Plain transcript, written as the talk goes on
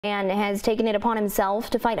And has taken it upon himself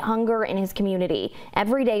to fight hunger in his community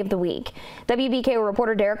every day of the week. WBKO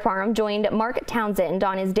reporter Derek Parham joined Mark Townsend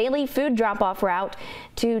on his daily food drop-off route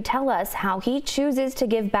to tell us how he chooses to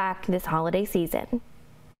give back this holiday season.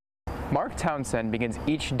 Mark Townsend begins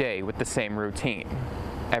each day with the same routine.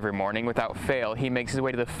 Every morning, without fail, he makes his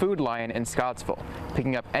way to the Food Lion in Scottsville,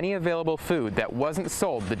 picking up any available food that wasn't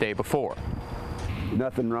sold the day before.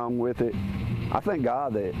 Nothing wrong with it. I thank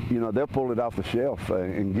God that, they'll pull it off the shelf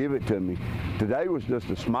and give it to me. Today was just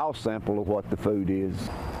a small sample of what the food is.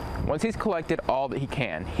 Once he's collected all that he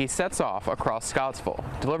can, he sets off across Scottsville,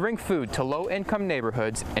 delivering food to low-income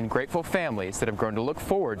neighborhoods and grateful families that have grown to look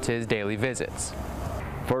forward to his daily visits.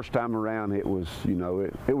 First time around, it was,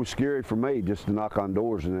 it was scary for me just to knock on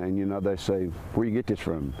doors and they say, where you get this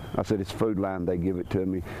from? I said, it's Food Line, they give it to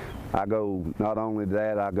me. I go, not only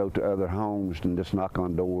that, I go to other homes and just knock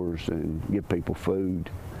on doors and give people food.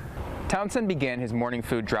 Townsend began his morning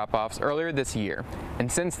food drop-offs earlier this year, and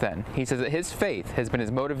since then, he says that his faith has been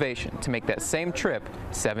his motivation to make that same trip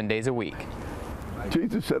 7 days a week.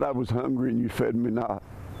 Jesus said, I was hungry and you fed me not.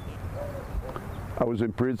 I was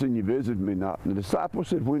in prison, you visited me not. And the disciple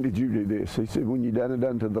said, when did you do this? He said, when you done it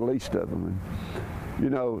unto the least of them. And,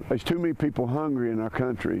 there's too many people hungry in our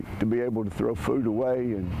country to be able to throw food away,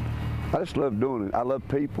 and I just love doing it. I love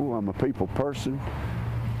people. I'm a people person.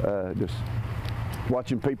 Just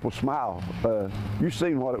watching people smile. You've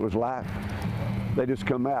seen what it was like. They just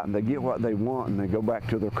come out and they get what they want and they go back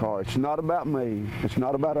to their car. It's not about me. It's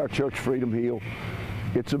not about our church, Freedom Hill.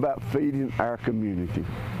 It's about feeding our community.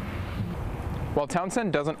 While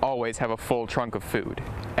Townsend doesn't always have a full trunk of food,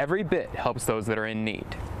 every bit helps those that are in need.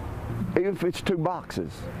 Even if it's 2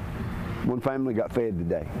 boxes, one family got fed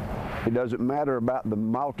today. It doesn't matter about the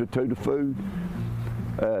multitude of food.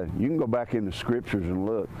 You can go back in the scriptures and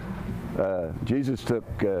look. Jesus took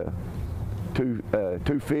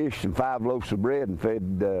two fish and 5 loaves of bread and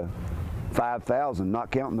fed 5,000, not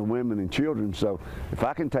counting the women and children. So if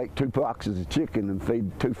I can take 2 boxes of chicken and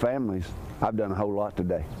feed 2 families, I've done a whole lot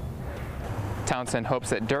today. Townsend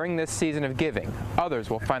hopes that during this season of giving, others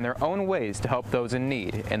will find their own ways to help those in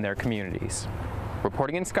need in their communities.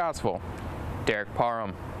 Reporting in Scottsville, Derek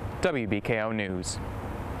Parham, WBKO News.